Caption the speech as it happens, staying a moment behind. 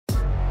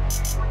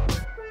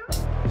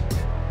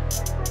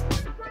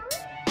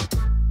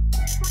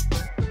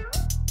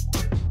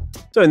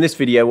So in this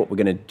video, what we're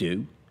going to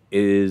do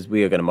is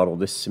we are going to model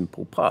this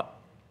simple part.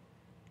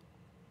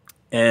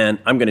 And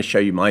I'm going to show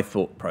you my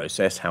thought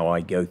process, how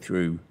I go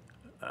through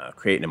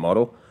creating a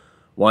model,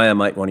 why I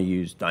might want to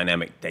use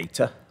dynamic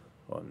data,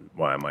 or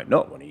why I might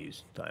not want to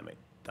use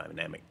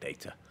dynamic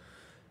data.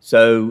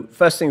 So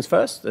first things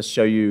first, let's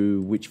show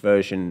you which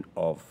version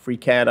of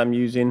FreeCAD I'm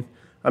using.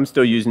 I'm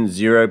still using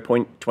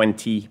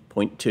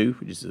 0.20.2,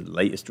 which is the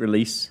latest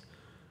release,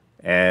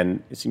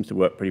 and it seems to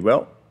work pretty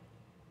well.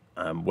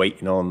 I'm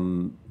waiting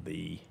on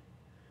the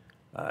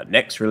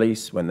next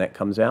release. When that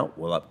comes out,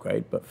 we'll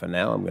upgrade, but for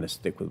now I'm going to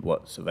stick with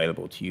what's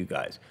available to you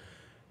guys.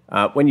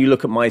 When you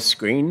look at my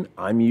screen,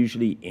 I'm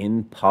usually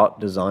in part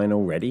design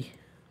already.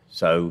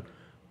 So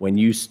when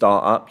you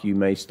start up, you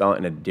may start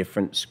in a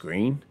different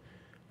screen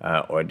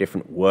or a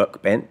different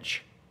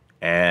workbench.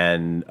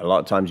 And a lot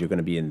of times you're going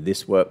to be in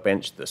this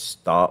workbench, the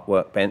start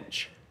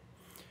workbench.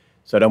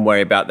 So don't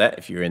worry about that.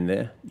 If you're in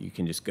there, you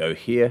can just go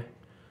here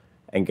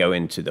and go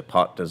into the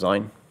part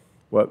design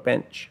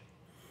workbench.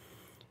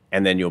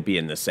 And then you'll be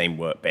in the same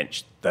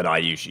workbench that I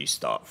usually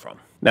start from.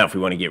 Now, if we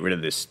want to get rid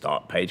of this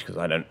start page, because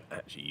I don't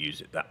actually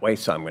use it that way,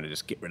 so I'm going to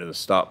just get rid of the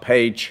start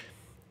page,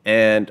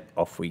 and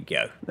off we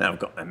go. Now I've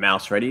got my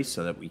mouse ready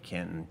so that we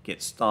can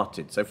get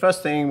started. So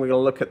first thing, we're going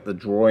to look at the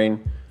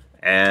drawing,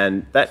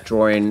 and that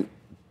drawing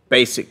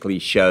basically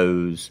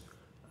shows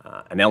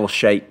an L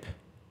shape,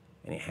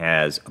 and it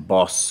has a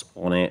boss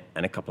on it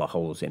and a couple of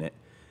holes in it.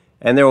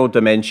 And they're all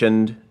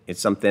dimensioned.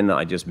 It's something that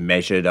I just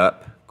measured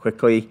up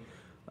quickly,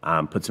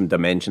 put some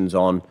dimensions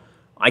on.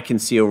 I can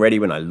see already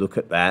when I look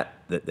at that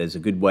there's a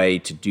good way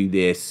to do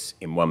this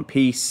in one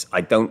piece. I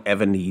don't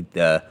ever need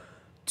the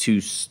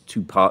two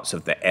parts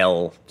of the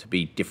L to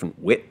be different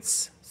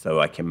widths, so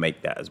I can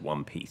make that as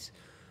one piece.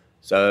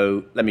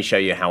 So let me show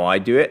you how I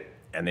do it,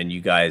 and then you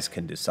guys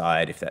can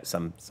decide if that's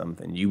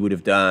something you would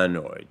have done,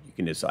 or you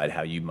can decide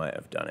how you might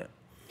have done it.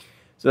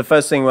 So the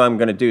first thing I'm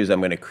going to do is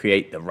I'm going to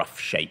create the rough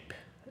shape.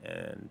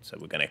 And so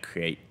we're going to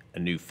create a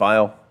new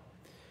file.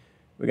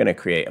 We're going to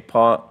create a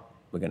part.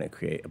 We're going to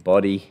create a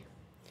body.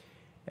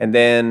 And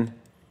then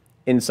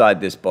inside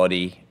this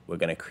body, we're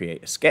going to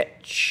create a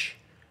sketch.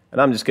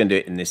 And I'm just going to do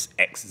it in this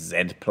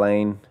XZ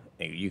plane.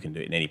 You can do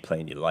it in any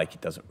plane you like.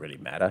 It doesn't really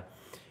matter.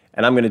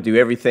 And I'm going to do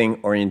everything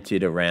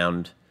oriented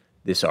around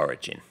this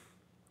origin.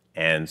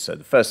 And so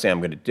the first thing I'm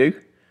going to do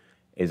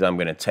is I'm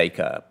going to take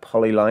a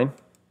polyline,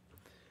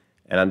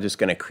 and I'm just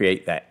going to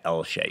create that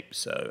L shape.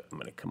 So I'm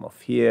going to come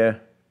off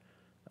here.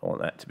 I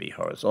want that to be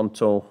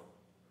horizontal.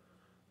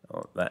 I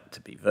want that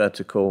to be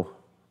vertical.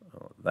 I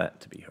want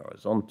that to be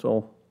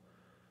horizontal.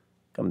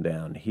 Come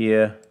down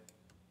here,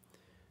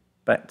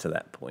 back to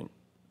that point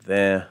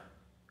there,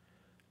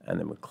 and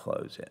then we'll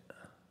close it.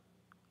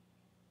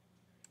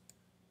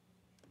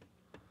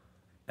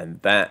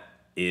 And that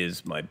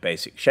is my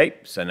basic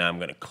shape. So now I'm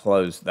going to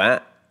close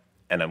that,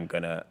 and I'm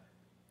going to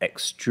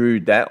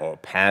extrude that or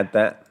pad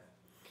that.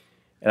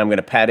 And I'm going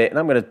to pad it, and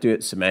I'm going to do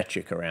it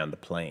symmetric around the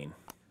plane.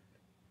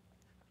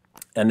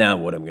 And now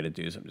what I'm going to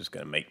do is I'm just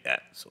going to make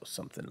that sort of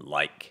something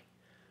like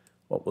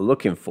what we're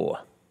looking for.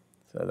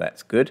 So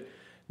that's good.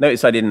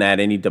 Notice I didn't add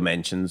any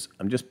dimensions.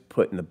 I'm just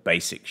putting the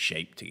basic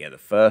shape together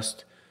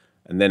first,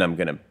 and then I'm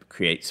going to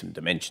create some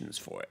dimensions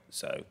for it.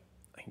 So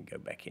I can go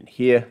back in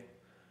here,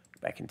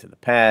 back into the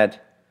pad,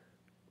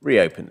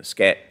 reopen the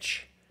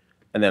sketch,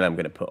 and then I'm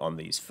going to put on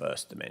these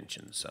first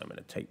dimensions. So I'm going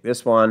to take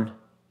this one,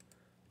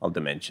 I'll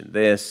dimension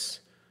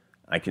this.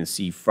 I can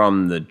see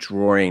from the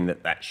drawing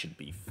that that should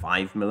be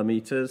 5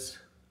 millimeters.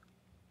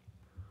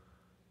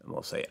 And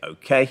we'll say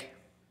OK.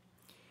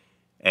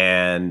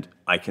 And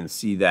I can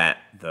see that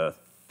the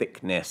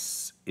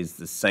thickness is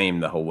the same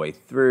the whole way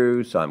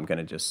through. So I'm going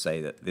to just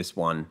say that this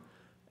one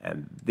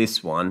and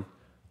this one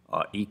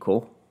are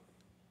equal.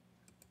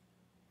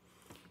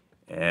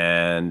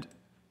 And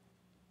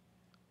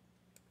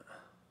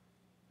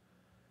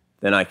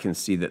then I can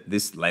see that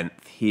this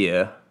length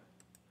here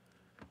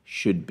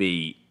should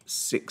be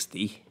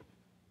 60.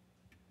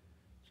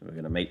 So we're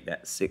going to make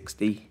that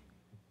 60.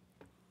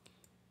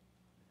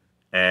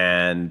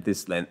 And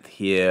this length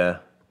here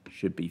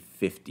should be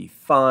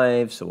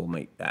 55, so we'll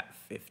make that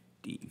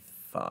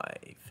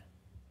 55.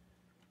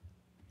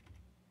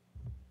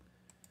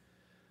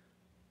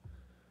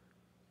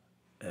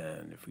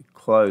 And if we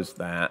close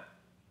that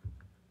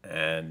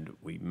and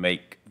we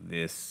make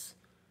this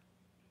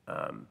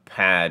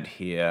pad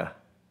here,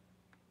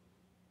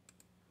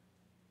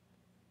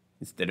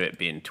 instead of it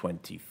being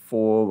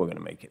 24, we're going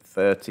to make it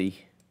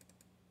 30,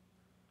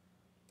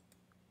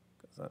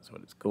 because that's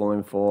what it's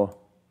calling for.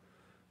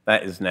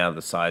 That is now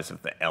the size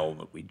of the L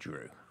that we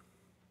drew.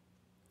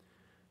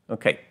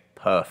 Okay,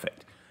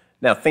 perfect.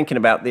 Now, thinking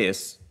about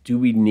this, do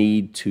we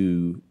need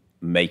to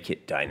make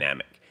it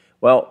dynamic?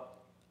 Well,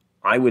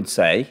 I would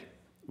say,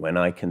 when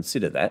I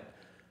consider that,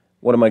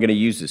 what am I going to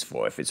use this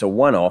for? If it's a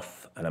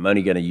one-off and I'm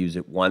only going to use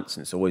it once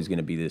and it's always going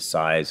to be this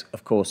size,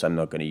 of course I'm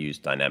not going to use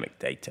dynamic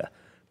data.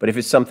 But if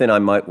it's something I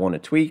might want to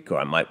tweak, or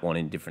I might want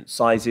in different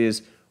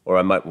sizes, or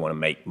I might want to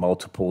make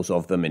multiples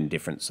of them in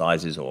different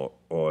sizes,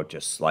 or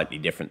just slightly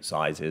different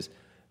sizes,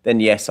 then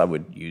yes, I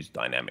would use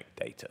dynamic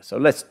data. So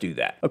let's do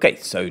that. Okay,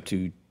 so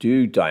to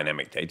do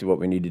dynamic data, what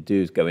we need to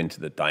do is go into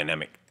the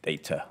dynamic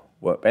data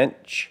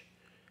workbench,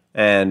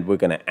 and we're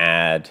going to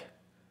add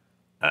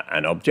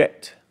an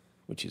object,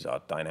 which is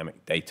our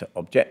dynamic data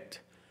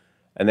object.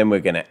 And then we're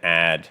going to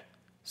add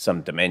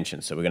some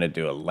dimensions. So we're going to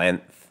do a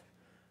length,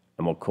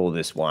 and we'll call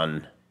this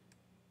one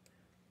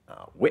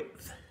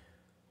width.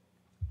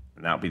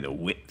 And that'll be the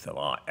width of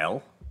our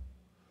L.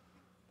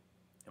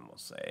 And we'll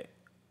say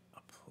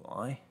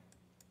apply.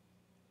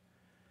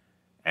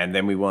 And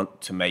then we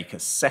want to make a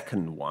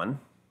second one,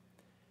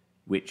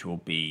 which will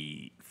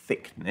be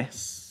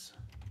thickness.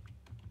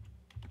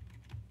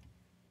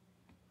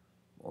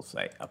 We'll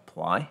say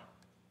apply.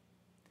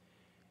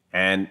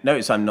 And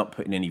notice I'm not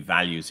putting any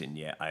values in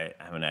yet. I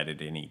haven't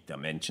added any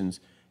dimensions.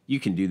 You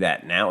can do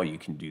that now, or you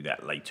can do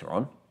that later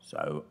on.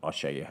 So I'll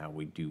show you how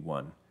we do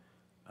one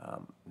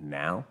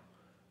now.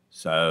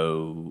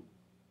 So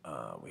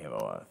we have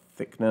our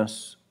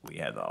thickness, we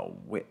have our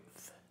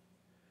width,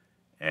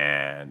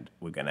 and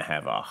we're going to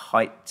have our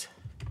height.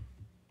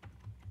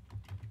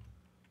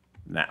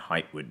 And that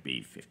height would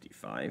be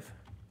 55.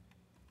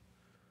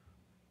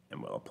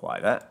 And we'll apply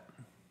that.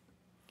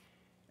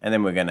 And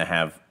then we're going to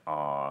have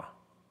our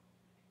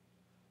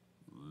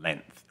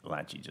length. It'll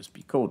actually just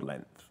be called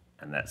length,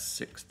 and that's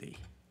 60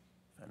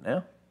 for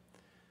now.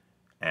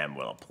 And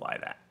we'll apply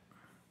that.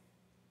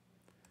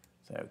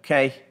 So,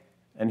 okay.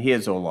 And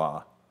here's all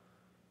our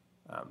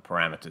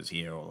parameters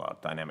here, all our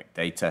dynamic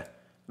data.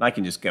 And I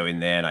can just go in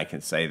there and I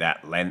can say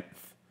that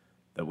length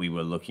that we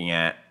were looking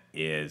at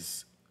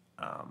is,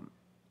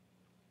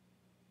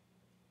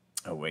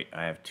 oh wait,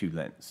 I have two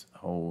lengths.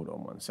 Hold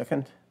on one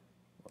second.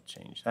 I'll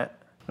change that.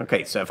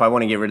 Okay, so if I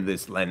want to get rid of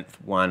this length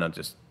 1, I'll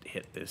just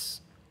hit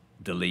this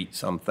delete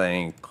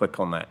something, click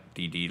on that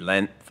DD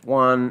length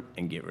 1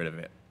 and get rid of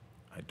it.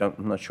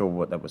 I'm not sure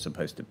what that was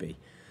supposed to be.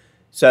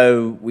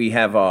 So we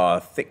have our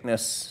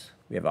thickness,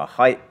 we have our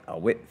height, our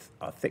width,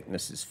 our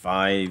thickness is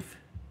 5.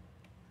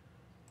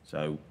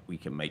 So we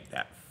can make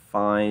that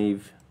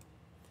 5.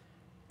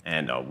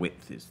 And our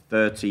width is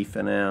 30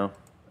 for now,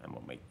 and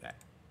we'll make that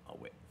our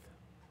width.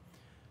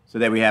 So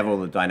there we have all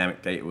the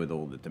dynamic data with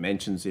all the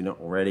dimensions in it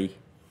already,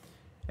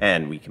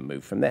 and we can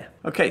move from there.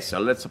 Okay, so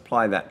let's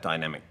apply that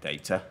dynamic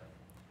data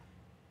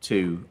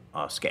to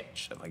our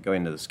sketch. So if I go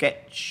into the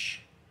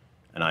sketch,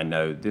 and I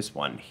know this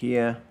one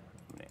here,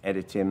 I'm going to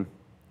edit him,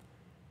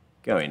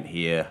 go in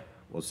here,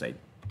 we'll say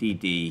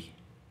DD,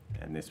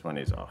 and this one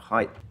is our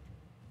height.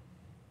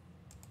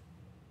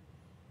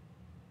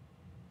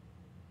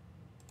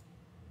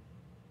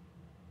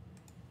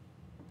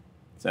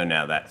 So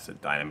now that's the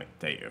dynamic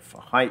data for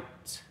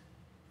height.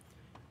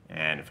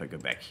 And if I go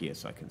back here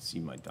so I can see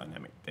my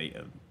dynamic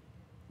data,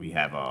 we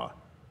have our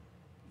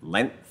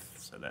length,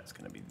 so that's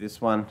going to be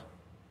this one.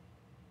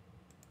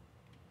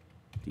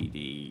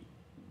 DD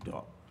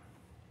dot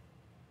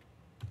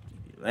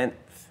DD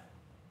length.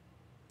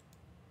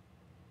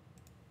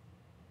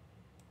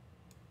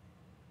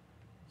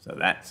 So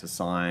that's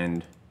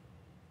assigned.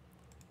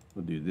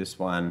 We'll do this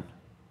one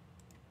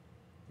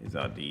is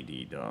our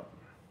DD dot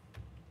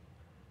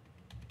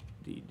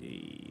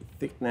DD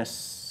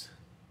thickness.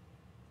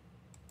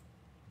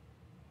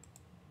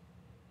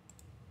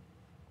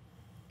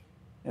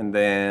 And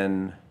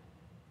then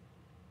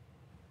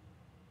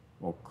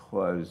we'll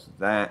close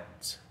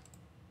that.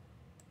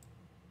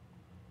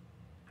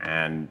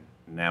 And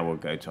now we'll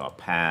go to our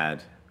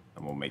pad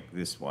and we'll make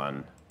this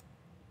one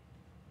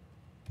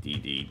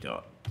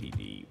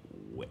DD.DD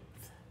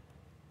width.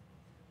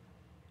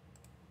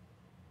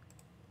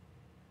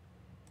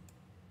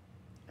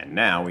 And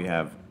now we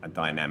have a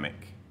dynamic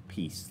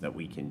piece that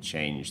we can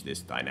change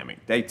this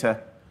dynamic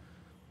data,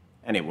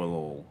 and it will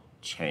all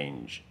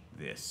change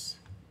this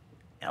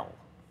L.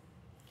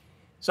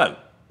 So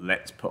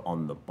let's put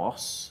on the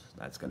boss.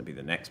 That's going to be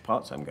the next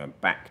part. So I'm going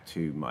back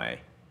to my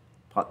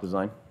part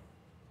design.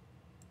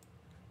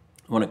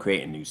 I want to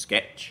create a new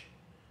sketch.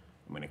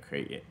 I'm going to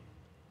create it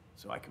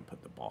so I can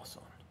put the boss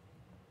on.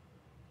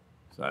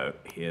 So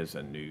here's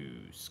a new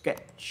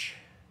sketch.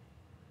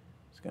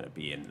 It's going to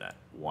be in the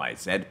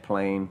YZ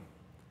plane.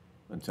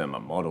 I'm going to turn my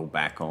model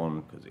back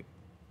on because it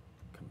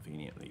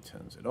conveniently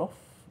turns it off.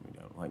 We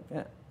don't like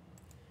that.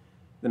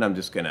 Then I'm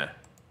just going to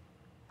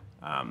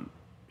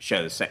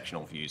show the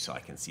sectional view so I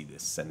can see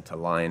this center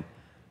line.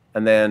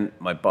 And then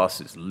my boss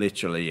is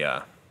literally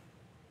a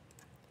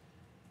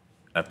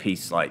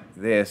piece like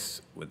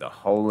this with a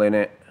hole in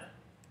it.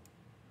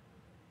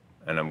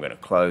 And I'm going to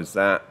close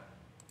that.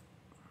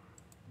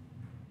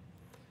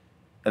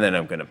 And then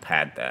I'm going to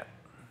pad that.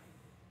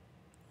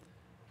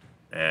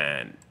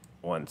 And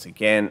once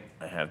again,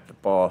 I have the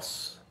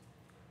boss.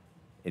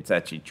 It's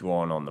actually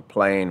drawn on the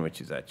plane,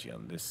 which is actually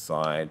on this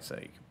side, so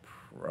you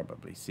can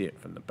probably see it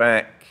from the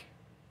back.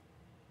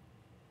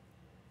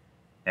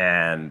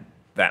 And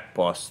that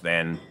boss,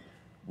 then,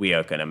 we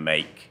are going to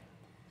make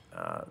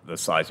the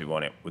size we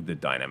want it with the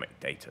dynamic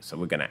data. So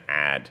we're going to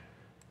add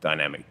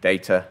dynamic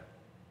data.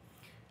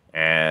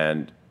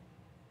 And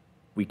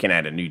we can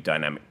add a new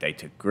dynamic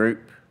data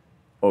group,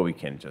 or we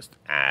can just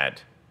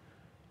add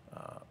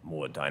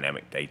more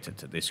dynamic data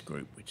to this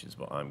group, which is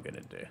what I'm going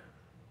to do.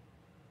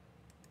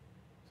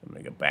 So I'm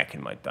going to go back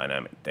in my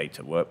dynamic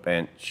data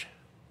workbench,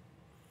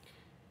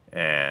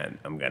 and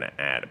I'm going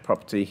to add a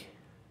property.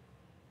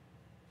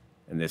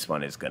 And this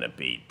one is going to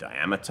be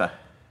diameter.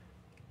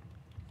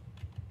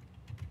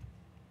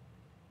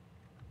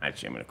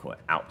 Actually, I'm going to call it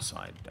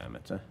outside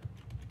diameter.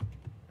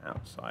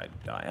 Outside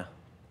dia.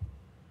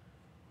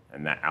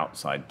 And that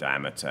outside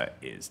diameter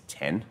is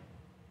 10.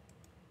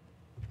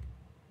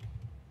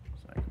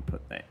 So I can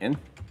put that in.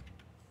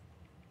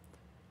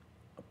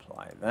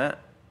 Apply that.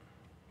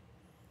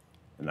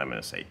 And I'm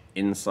going to say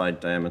inside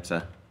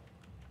diameter.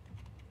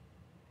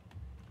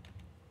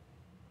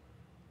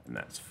 And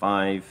that's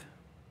 5.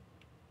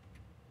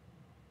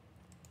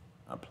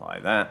 Apply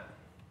that.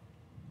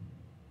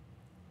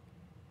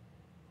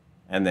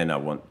 And then I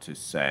want to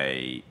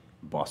say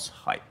boss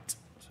height.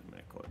 So I'm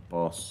going to call it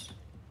boss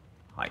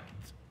height.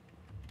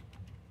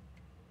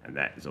 And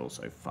that is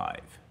also 5.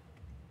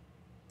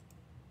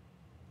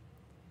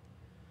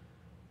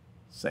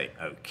 Say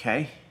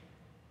OK.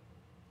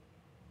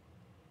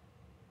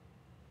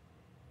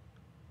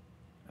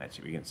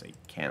 Actually, we can say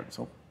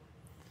cancel.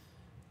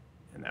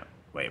 And that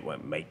way it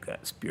won't make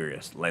that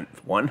spurious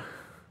length 1.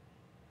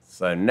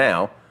 So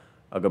now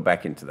I'll go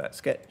back into that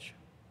sketch.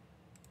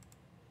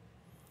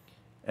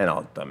 And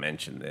I'll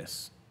dimension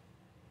this.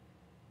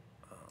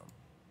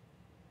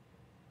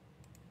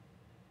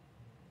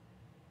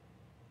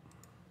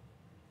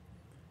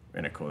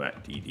 We're going to call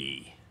that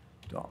DD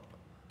dot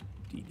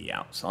DD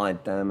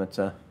outside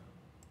diameter.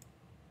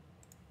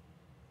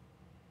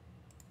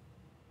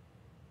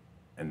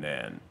 And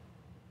then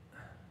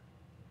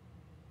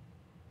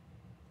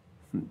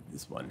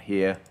this one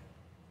here,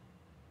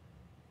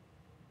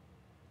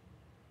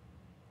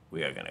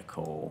 we are going to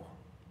call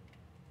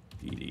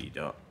DD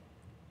dot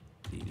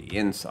DD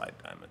inside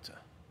diameter.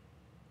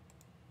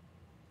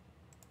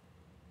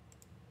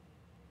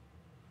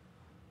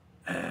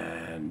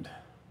 And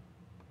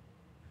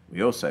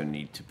we also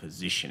need to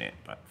position it,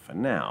 but for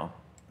now,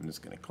 I'm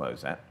just going to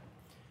close that.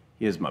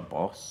 Here's my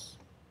boss.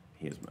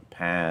 Here's my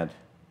pad.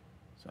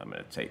 So I'm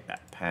going to take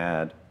that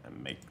pad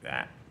and make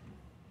that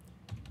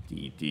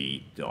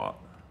DD dot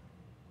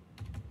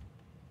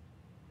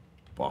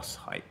boss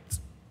height.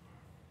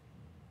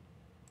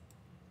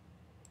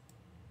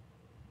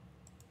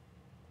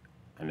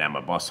 And now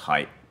my boss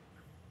height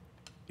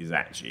is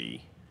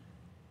actually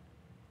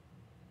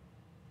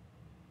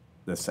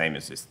the same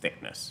as this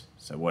thickness.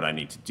 So what I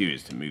need to do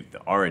is to move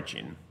the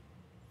origin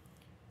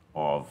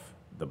of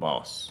the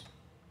boss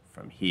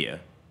from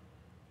here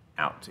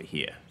out to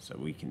here. So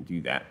we can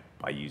do that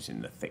by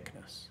using the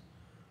thickness.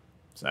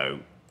 So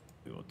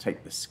we will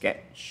take the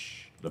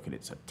sketch, look at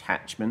its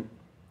attachment,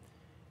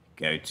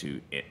 go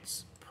to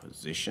its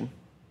position,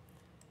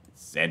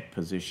 its Z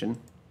position,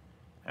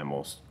 and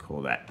we'll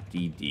call that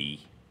DD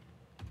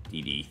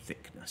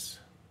thickness.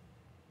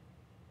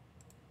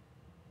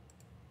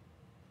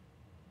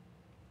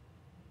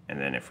 And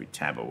then if we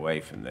tab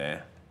away from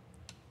there,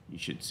 you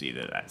should see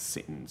that that's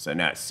sitting. So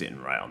now it's sitting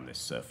right on this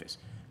surface.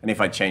 And if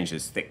I change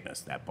this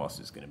thickness, that boss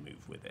is going to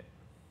move with it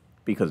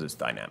because it's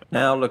dynamic.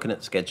 Now looking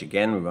at sketch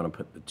again, we're going to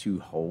put the 2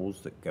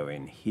 holes that go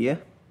in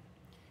here.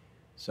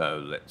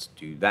 So let's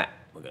do that.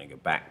 We're going to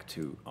go back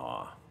to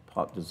our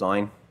part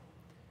design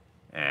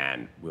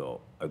and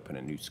we'll open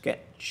a new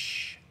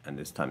sketch. And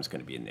this time it's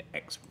going to be in the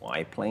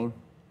XY plane.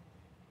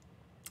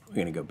 We're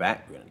going to go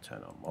back, we're going to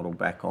turn our model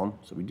back on.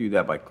 So we do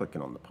that by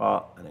clicking on the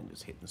part and then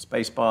just hitting the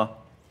space bar.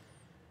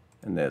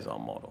 And there's our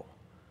model.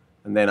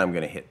 And then I'm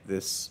going to hit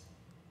this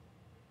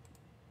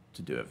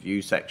to do a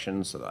view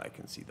section so that I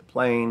can see the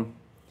plane.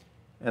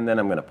 And then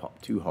I'm going to pop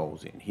 2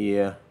 holes in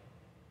here.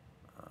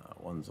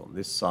 One's on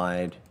this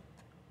side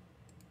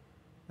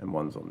and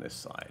one's on this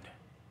side.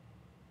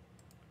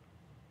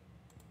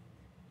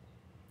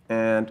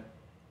 And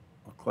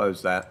I'll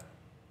close that.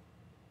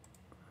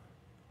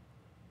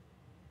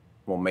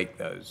 We'll make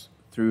those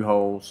through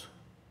holes.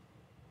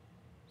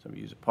 So we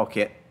use a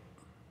pocket.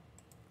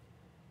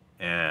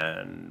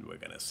 And we're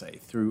going to say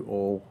through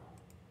all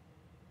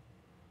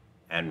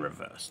and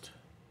reversed.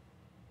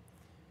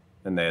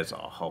 And there's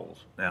our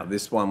holes. Now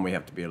this one we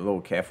have to be a little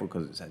careful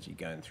because it's actually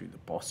going through the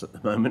boss at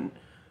the moment.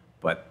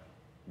 But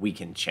we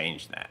can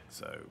change that.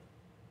 So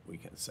we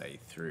can say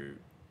through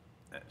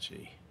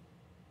actually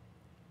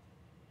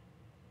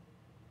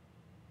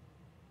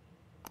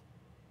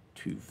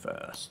to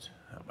first.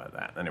 How about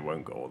that? And it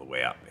won't go all the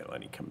way up. It'll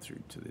only come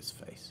through to this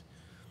face.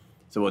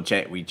 So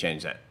we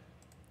change that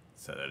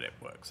so that it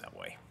works that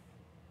way.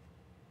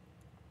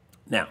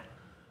 Now,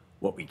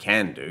 what we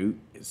can do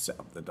is set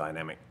up the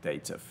dynamic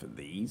data for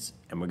these.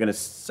 And we're going to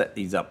set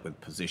these up with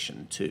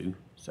position 2.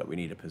 So we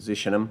need to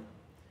position them.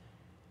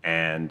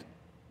 And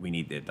we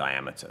need their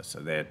diameter. So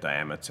their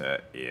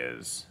diameter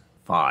is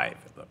 5,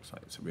 it looks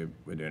like. So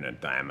we're doing a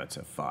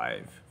diameter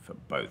 5 for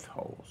both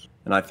holes.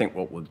 And I think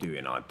what we'll do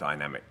in our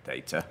dynamic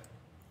data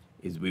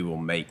is we will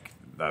make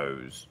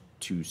those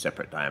 2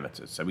 separate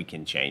diameters so we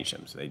can change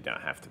them so they don't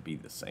have to be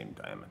the same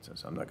diameter.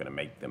 So I'm not going to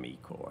make them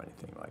equal or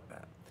anything like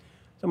that.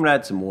 So I'm going to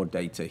add some more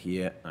data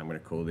here. I'm going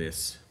to call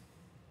this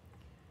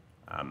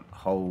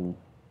hole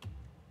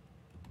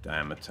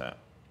diameter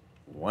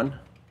 1.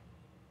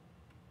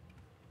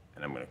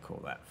 And I'm going to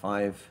call that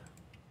 5.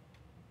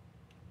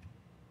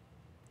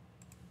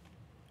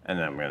 And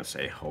then I'm going to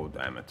say hole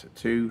diameter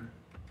 2.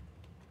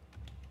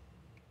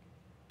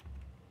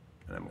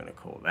 And I'm going to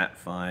call that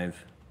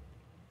 5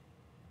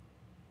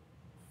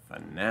 for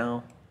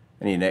now.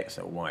 I need an x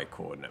or y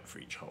coordinate for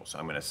each hole. So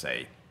I'm going to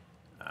say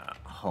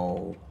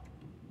hole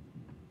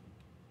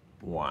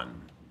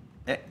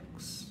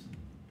 1x.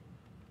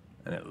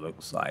 And it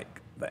looks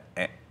like the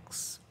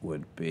x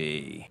would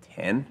be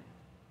 10.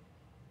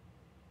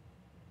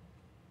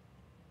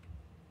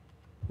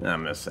 Now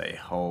I'm going to say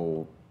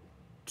hole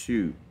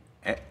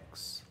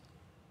 2x.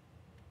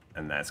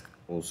 And that's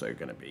also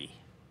going to be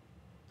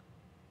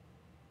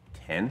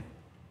 10.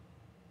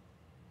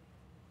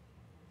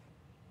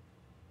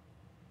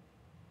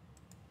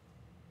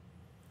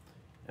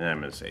 And I'm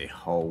going to say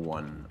hole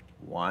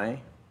 1y.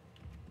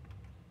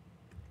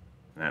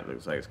 And that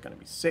looks like it's going to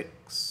be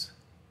 6.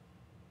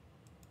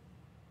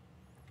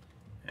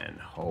 And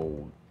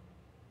hole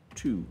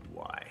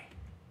 2y.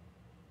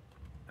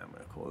 I'm going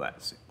to call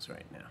that 6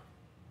 right now.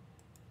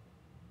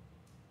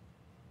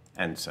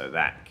 And so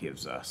that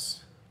gives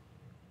us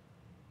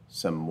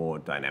some more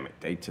dynamic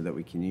data that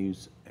we can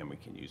use, and we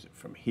can use it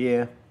from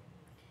here.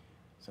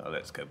 So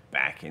let's go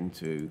back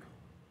into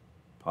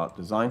part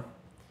design.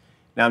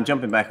 Now I'm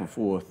jumping back and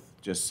forth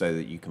just so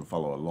that you can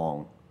follow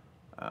along.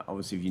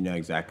 Obviously, if you know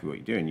exactly what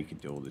you're doing, you can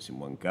do all this in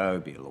one go,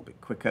 be a little bit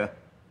quicker.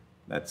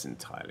 That's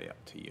entirely up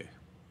to you.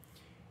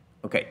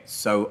 Okay,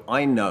 so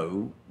I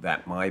know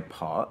that my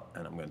part,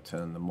 and I'm going to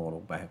turn the model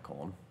back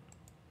on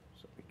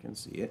so we can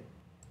see it.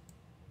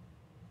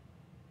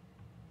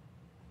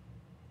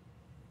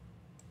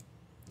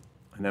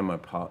 I know my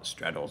part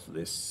straddles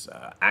this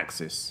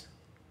axis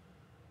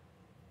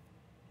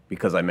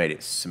because I made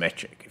it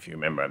symmetric. If you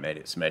remember, I made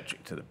it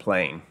symmetric to the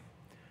plane.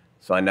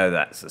 So I know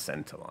that's the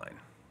center line.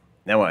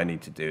 Now what I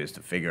need to do is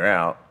to figure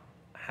out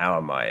how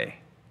am I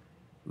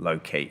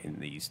locating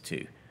these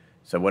two.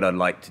 So what I'd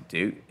like to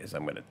do is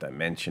I'm going to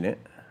dimension it.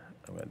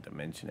 I'm going to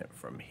dimension it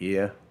from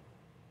here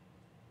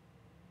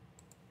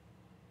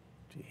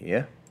to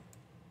here.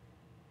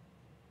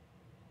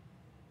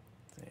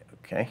 Say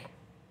okay.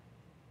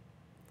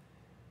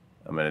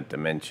 I'm going to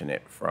dimension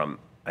it from,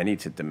 I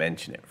need to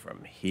dimension it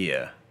from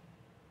here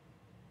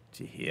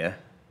to here.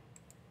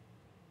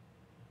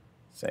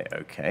 Say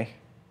okay.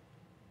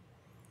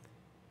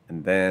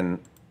 And then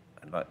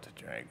I'd like to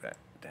drag that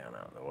down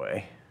out of the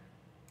way.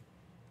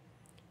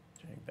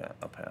 Drag that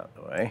up out of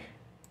the way.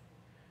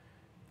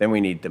 Then we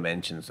need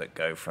dimensions that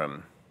go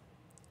from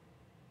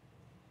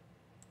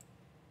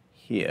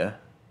here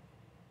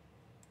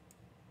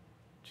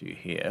to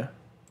here.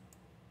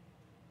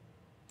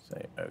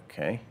 Say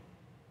okay.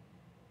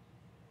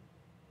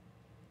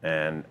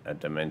 And a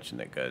dimension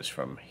that goes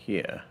from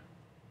here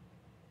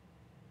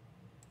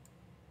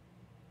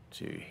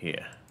to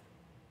here.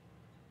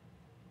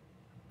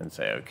 And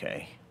say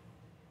okay.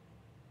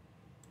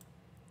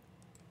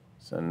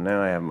 So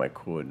now I have my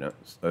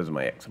coordinates. Those are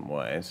my x and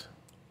y's.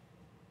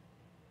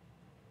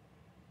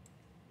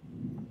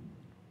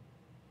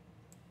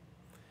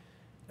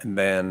 And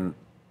then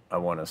I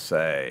want to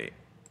say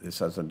this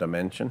has a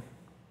dimension.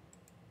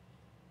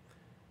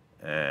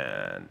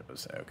 And we'll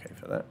say okay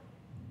for that.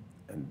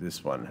 And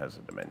this one has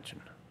a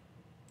dimension.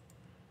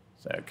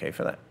 Say okay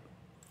for that.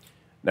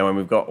 Now when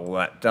we've got all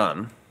that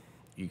done,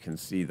 you can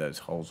see those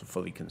holes are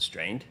fully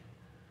constrained.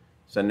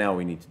 So now what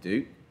we need to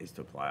do is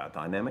to apply our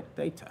dynamic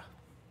data.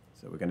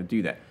 So we're going to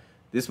do that.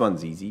 This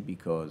one's easy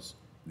because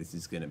this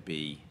is going to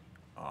be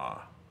our,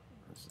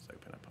 let's just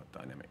open up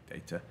our dynamic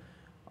data.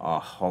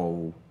 Our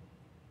hole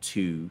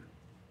 2x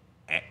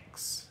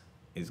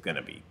is going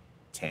to be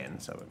 10.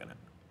 So we're going to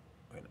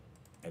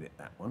edit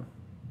that one.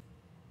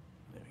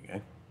 There we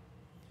go.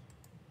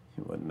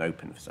 It wasn't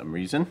open for some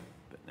reason,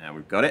 but now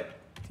we've got it.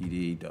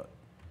 dd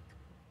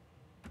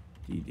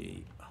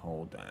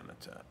hole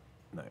diameter,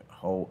 no,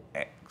 hole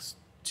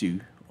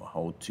x2 or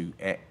hole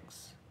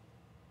 2x.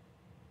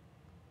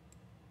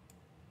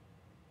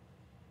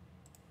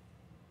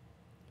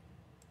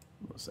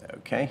 We'll say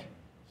okay.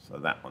 So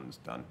that one's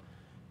done.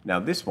 Now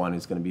this one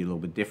is going to be a little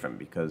bit different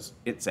because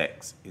its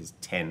x is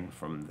 10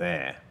 from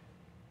there.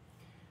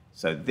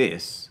 So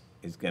this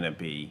is going to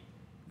be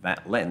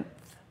that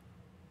length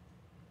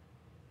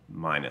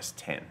minus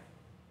 10.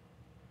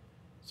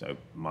 So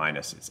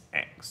minus is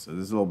x. So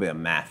there's a little bit of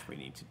math we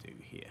need to do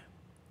here.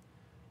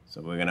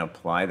 So we're going to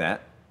apply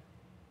that.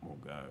 We'll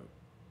go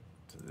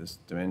to this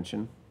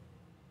dimension.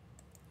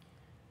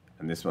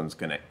 And this one's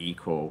going to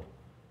equal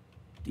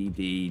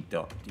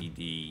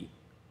dd.dd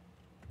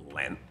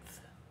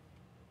length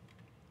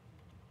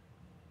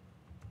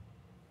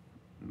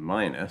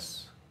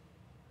minus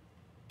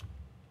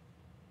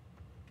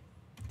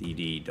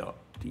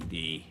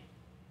dd.dd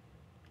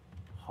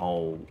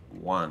whole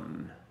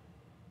 1x.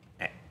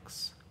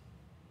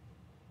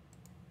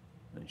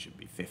 That should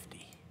be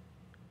 50.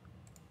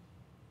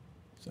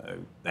 So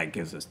that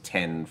gives us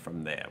 10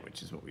 from there,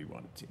 which is what we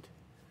wanted.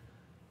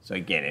 So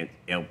again,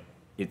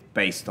 it's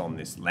based on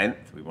this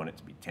length. We want it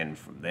to be 10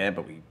 from there,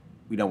 but we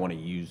don't want to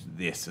use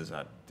this as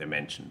a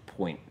dimension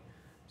point.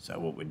 So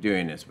what we're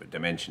doing is we're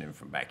dimensioning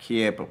from back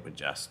here, but we're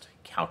just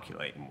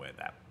calculating where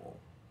that will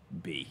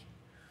be.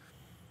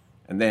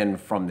 And then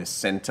from this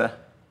center,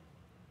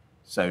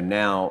 so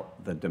now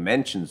the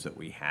dimensions that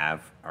we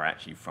have are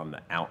actually from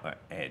the outer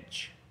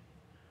edge.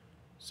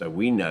 So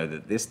we know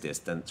that this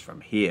distance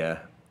from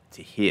here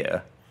to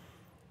here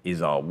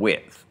is our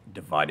width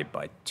divided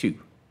by 2.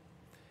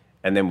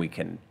 And then we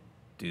can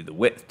do the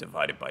width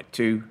divided by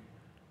 2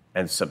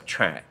 and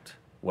subtract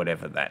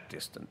whatever that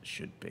distance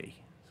should be.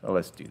 So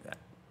let's do that.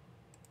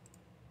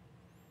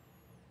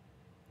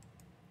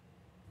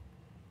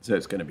 So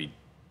it's going to be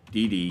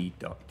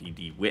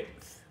dd.dd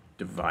width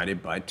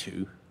divided by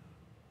 2.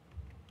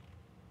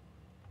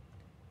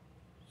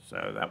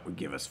 So that would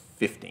give us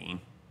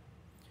 15.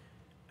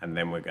 And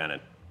then we're going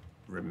to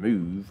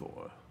remove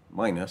or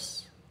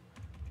minus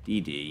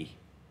dd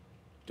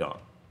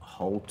dot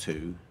whole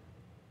 2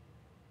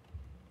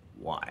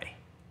 y.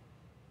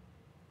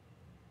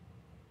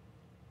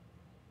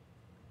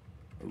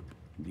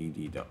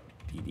 dd dot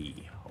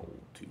dd whole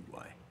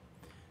 2y.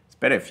 It's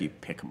better if you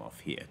pick them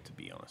off here, to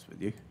be honest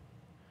with you.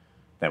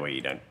 That way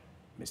you don't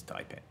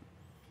mistype it.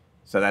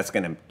 So that's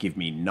going to give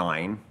me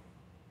 9.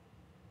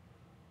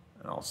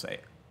 And I'll say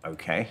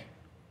OK.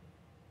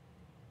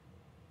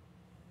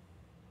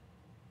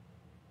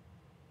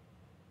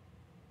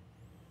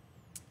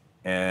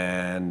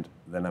 And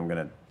then I'm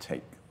going to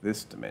take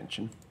this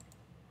dimension,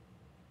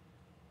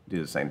 do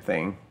the same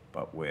thing,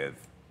 but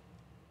with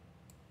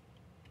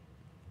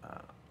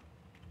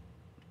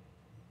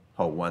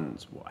whole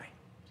 1's y.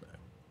 So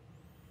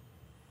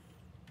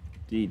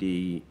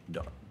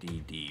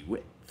dd.dd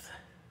width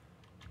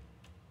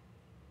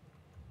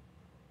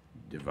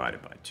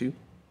divided by 2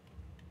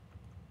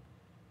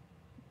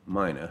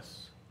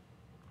 minus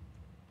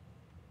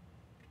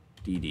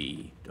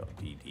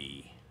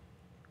dd.dd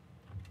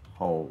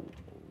whole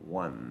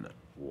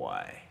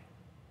 1y.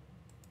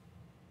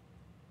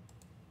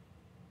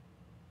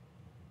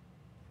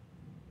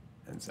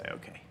 And say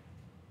OK.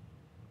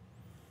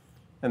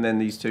 And then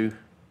these two,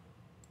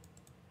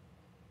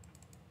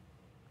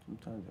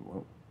 sometimes it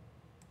won't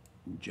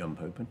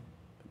jump open,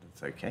 but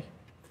that's OK.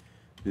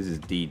 This is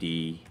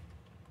dd.dd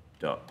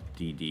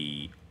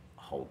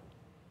whole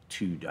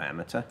 2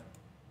 diameter.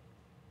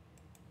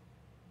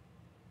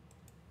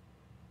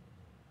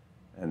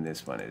 And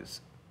this one is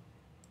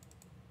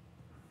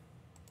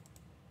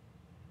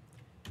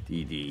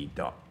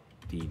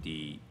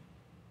dd.dd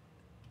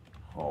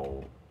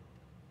whole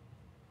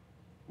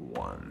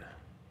 1.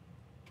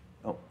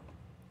 Oh,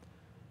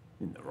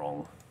 in the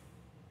wrong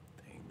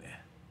thing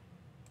there.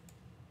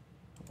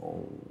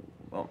 Hold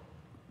on.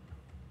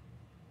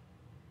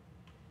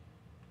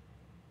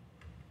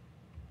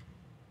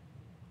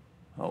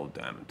 Whole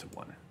diameter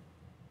 1.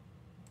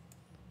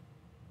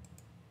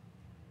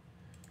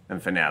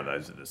 And for now,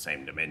 those are the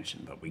same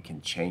dimension, but we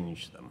can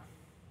change them.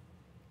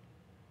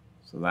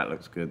 So that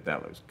looks good,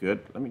 that looks good.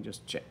 Let me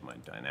just check my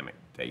dynamic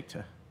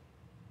data,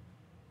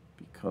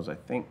 because I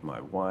think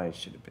my y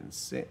should have been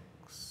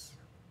 6.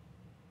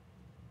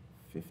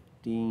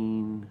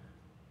 15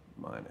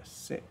 minus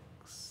 6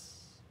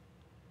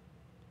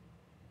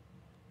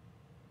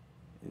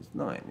 is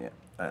 9. Yeah,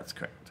 that's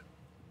correct.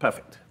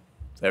 Perfect.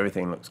 So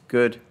everything looks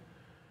good.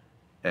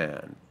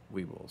 And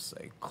we will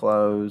say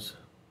close.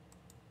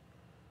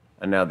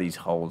 And now these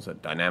holes are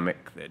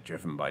dynamic. They're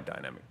driven by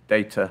dynamic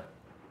data.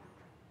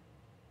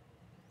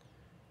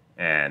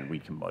 And we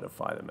can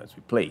modify them as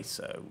we please.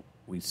 So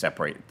we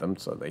separated them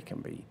so they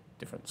can be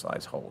different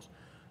size holes.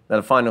 Now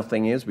the final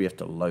thing is we have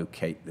to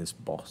locate this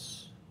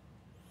boss.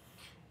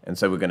 And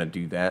so we're going to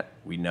do that.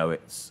 We know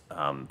it's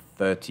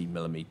 30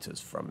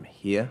 millimeters from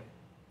here.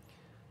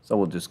 So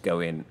we'll just go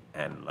in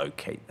and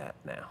locate that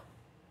now.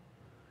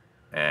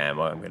 And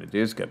what I'm going to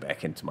do is go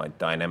back into my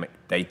dynamic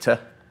data.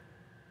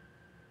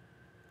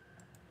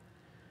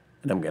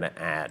 And I'm going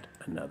to add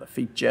another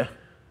feature.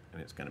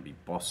 And it's going to be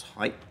boss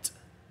height.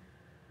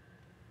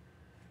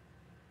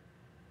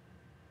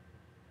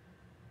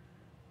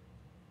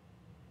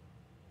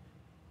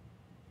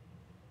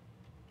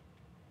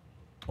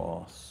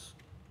 Boss.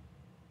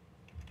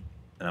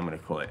 And I'm going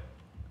to call it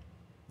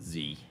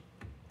Z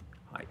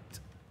height,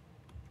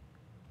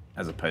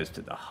 as opposed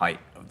to the height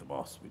of the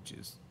boss, which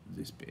is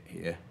this bit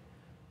here.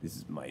 This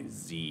is my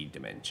Z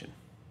dimension.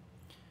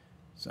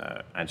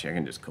 So actually I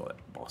can just call it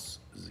boss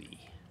Z.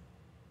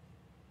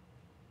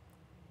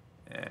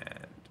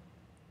 And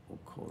we'll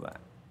call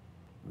that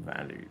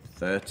value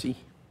 30.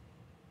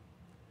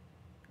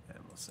 And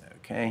we'll say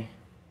OK.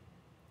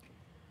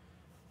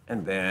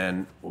 And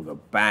then we'll go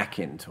back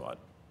into our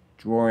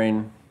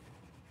drawing.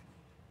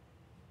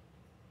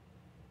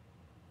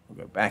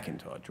 We'll go back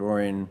into our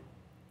drawing,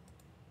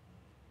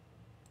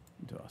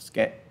 into our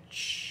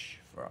sketch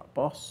for our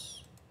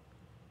boss,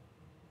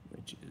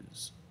 which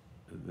is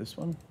this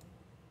one.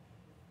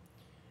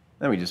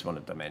 Then we just want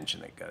a dimension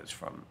that goes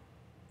from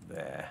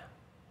there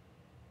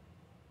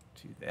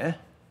to there.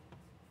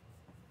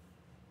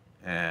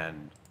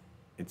 And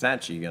it's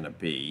actually going to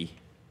be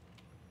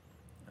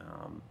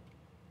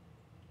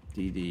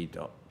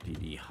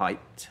dd.dd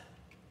height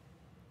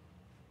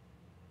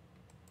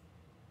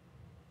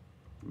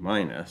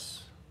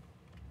minus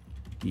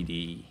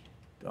dd.dd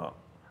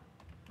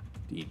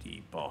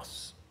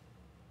boss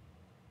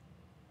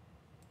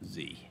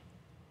z,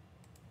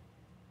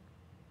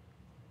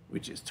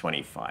 which is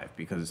 25,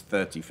 because it's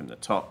 30 from the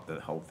top,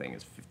 the whole thing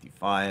is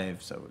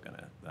 55, so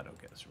that'll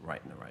get us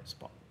right in the right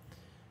spot.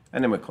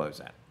 And then we'll close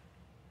that.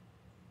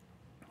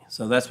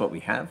 So that's what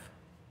we have.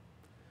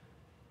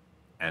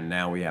 And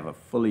now we have a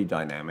fully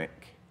dynamic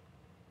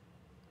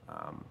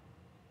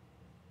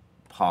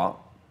part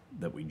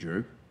that we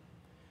drew.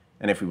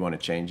 And if we want to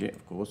change it,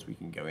 of course, we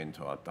can go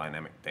into our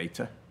dynamic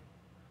data.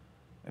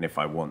 And if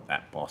I want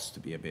that boss to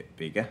be a bit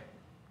bigger,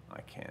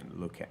 I can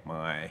look at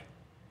my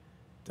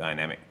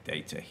dynamic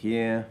data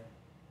here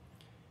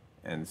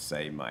and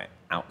say my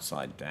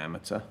outside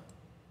diameter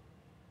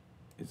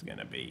is going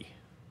to be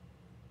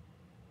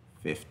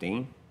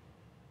 15.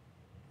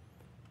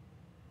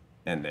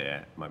 And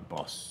there, my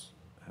boss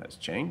has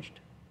changed.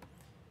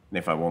 And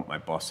if I want my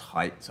boss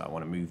height, so I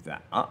want to move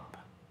that up.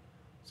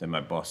 So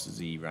my boss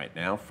Z right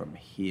now from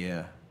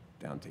here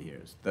down to here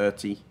is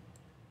 30. If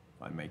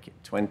I make it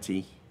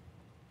 20,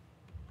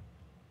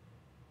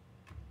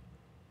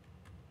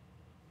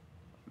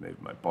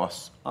 move my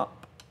boss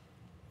up.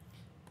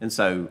 And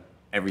so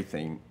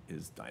everything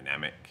is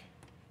dynamic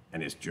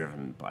and is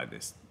driven by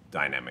this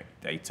dynamic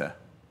data.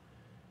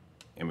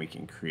 And we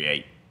can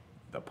create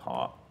the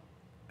part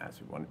as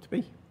we want it to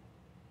be.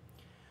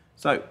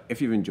 So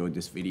if you've enjoyed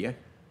this video,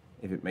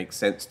 if it makes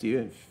sense to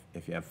you,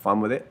 if you have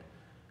fun with it,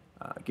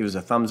 give us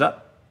a thumbs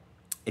up.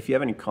 If you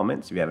have any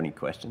comments, if you have any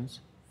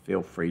questions,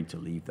 feel free to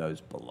leave those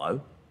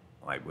below.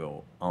 I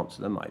will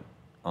answer them. I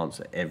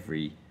answer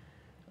every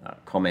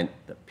comment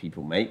that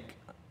people make,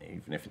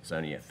 even if it's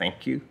only a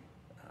thank you.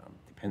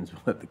 Depends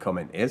what the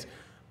comment is.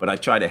 But I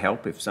try to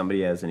help. If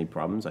somebody has any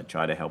problems, I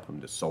try to help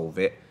them to solve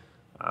it.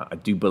 I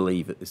do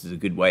believe that this is a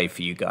good way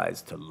for you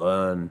guys to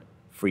learn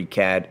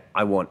FreeCAD.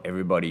 I want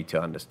everybody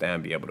to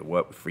understand, be able to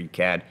work with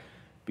FreeCAD,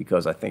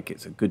 because I think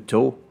it's a good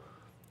tool,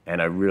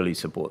 and I really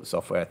support the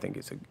software. I think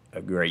it's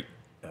a great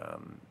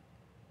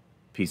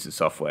piece of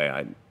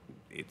software.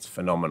 It's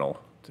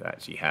phenomenal to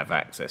actually have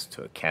access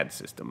to a CAD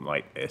system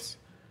like this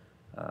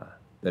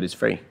that is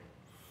free.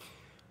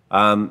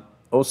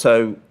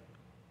 Also,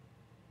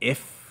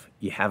 if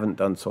you haven't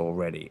done so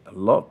already, a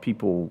lot of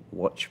people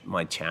watch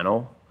my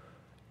channel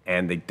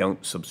and they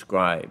don't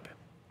subscribe.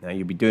 Now,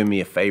 you'd be doing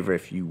me a favor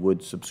if you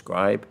would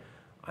subscribe.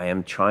 I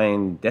am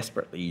trying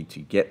desperately to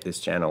get this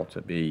channel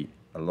to be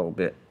a little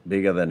bit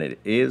bigger than it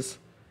is.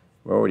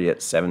 We're already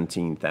at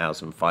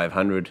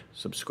 17,500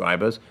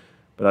 subscribers,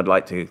 but I'd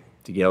like to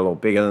get a little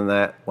bigger than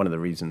that. One of the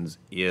reasons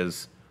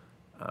is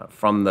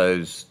from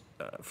the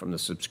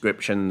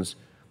subscriptions,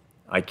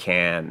 I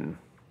can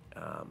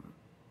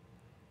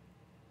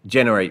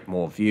generate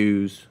more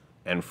views,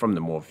 and from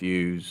the more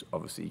views,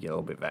 obviously you get a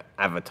little bit of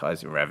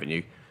advertising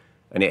revenue,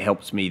 and it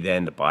helps me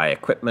then to buy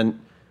equipment.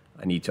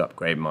 I need to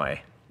upgrade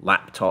my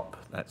laptop.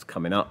 That's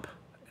coming up,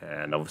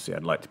 and obviously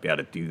I'd like to be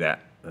able to do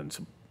that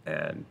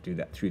and do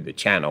that through the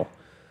channel,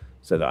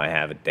 so that I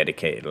have a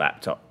dedicated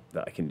laptop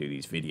that I can do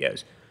these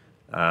videos.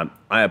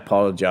 I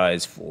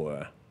apologize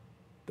for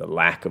the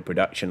lack of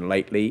production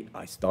lately.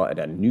 I started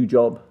a new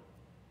job,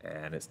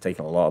 and it's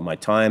taken a lot of my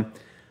time,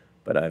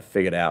 but I've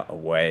figured out a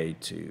way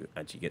to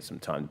actually get some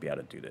time to be able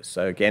to do this.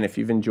 So again, if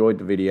you've enjoyed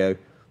the video,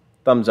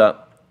 thumbs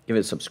up, give it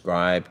a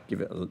subscribe,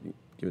 give it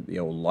the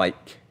old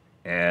like,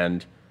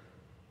 and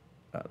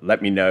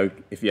let me know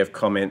if you have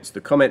comments.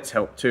 The comments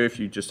help too. If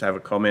you just have a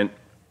comment,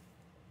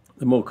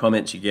 the more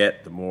comments you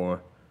get, the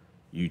more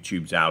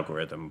YouTube's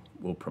algorithm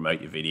will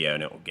promote your video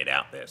and it will get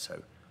out there.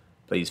 So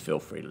please feel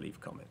free to leave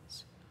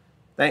comments.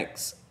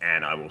 Thanks,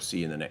 and I will see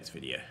you in the next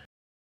video.